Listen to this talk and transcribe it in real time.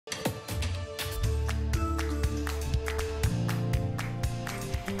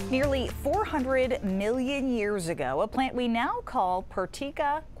Nearly 400 million years ago, a plant we now call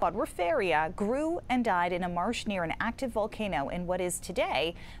Pertica quadriferia grew and died in a marsh near an active volcano in what is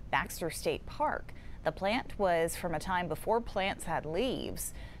today Baxter State Park. The plant was from a time before plants had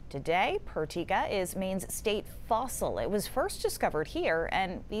leaves. Today, Pertica is Maine's state fossil. It was first discovered here,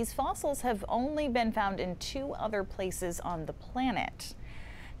 and these fossils have only been found in 2 other places on the planet.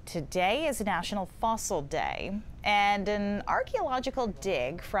 Today is National Fossil Day, and an archaeological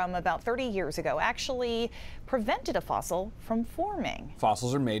dig from about 30 years ago actually prevented a fossil from forming.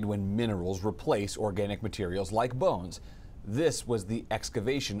 Fossils are made when minerals replace organic materials like bones. This was the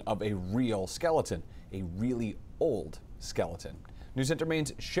excavation of a real skeleton, a really old skeleton. News Center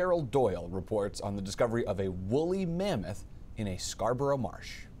Maine's Cheryl Doyle reports on the discovery of a woolly mammoth in a Scarborough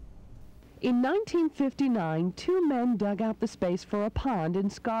marsh. In 1959, 2 men dug out the space for a pond in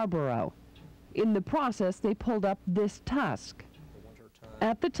Scarborough. In the process, they pulled up this tusk.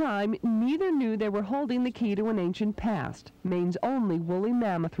 At the time, neither knew they were holding the key to an ancient past. Maine's only woolly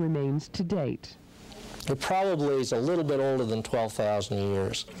mammoth remains to date. It probably is a little bit older than 12,000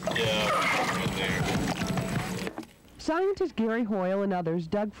 years. Scientist Gary Hoyle and others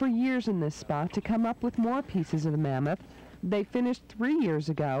dug for years in this spot to come up with more pieces of the mammoth. They finished 3 years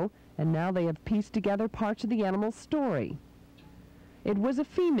ago, and now they have pieced together parts of the animal's story. It was a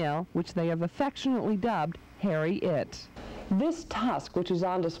female, which they have affectionately dubbed Harry It. This tusk, which is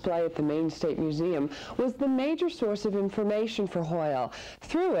on display at the Maine State Museum, was the major source of information for Hoyle.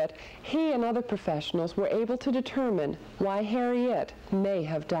 Through it, he and other professionals were able to determine why Harry It may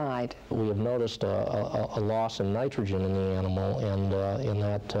have died. We have noticed a loss in nitrogen in the animal, and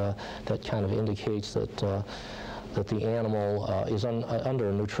that kind of indicates that the animal is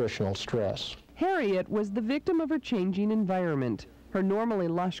under nutritional stress. Harriet was the victim of her changing environment. Her normally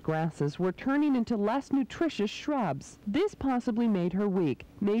lush grasses were turning into less nutritious shrubs. This possibly made her weak,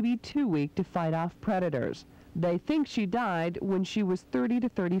 maybe too weak to fight off predators. They think she died when she was 30 to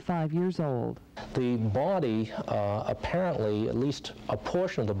 35 years old. The body, apparently, at least a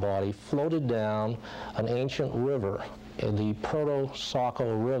portion of the body, floated down an ancient river, the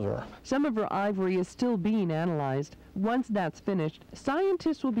Proto-Saco River. Some of her ivory is still being analyzed. Once that's finished,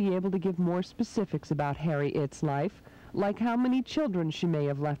 scientists will be able to give more specifics about Harry It's life, like how many children she may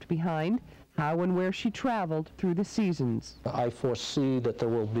have left behind, how and where she traveled through the seasons. I foresee that there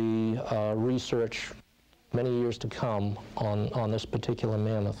will be research many years to come on this particular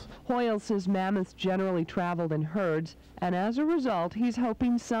mammoth. Hoyle says mammoths generally traveled in herds, and as a result, he's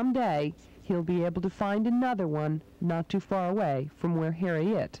hoping someday he'll be able to find another one not too far away from where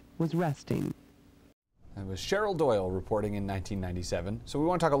Harry It was resting. That was Cheryl Doyle reporting in 1997. So we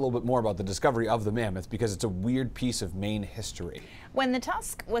want to talk a little bit more about the discovery of the mammoth because it's a weird piece of Maine history. When the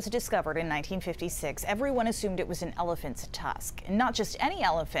tusk was discovered in 1956, everyone assumed it was an elephant's tusk. And not just any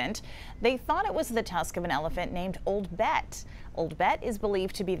elephant. They thought it was the tusk of an elephant named Old Bet. Old Bet is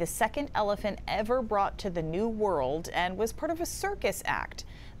believed to be the second elephant ever brought to the New World and was part of a circus act.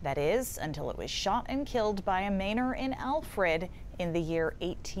 That is, until it was shot and killed by a Mainer in Alfred in the year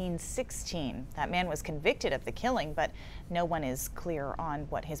 1816. That man was convicted of the killing, but no one is clear on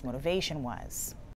what his motivation was.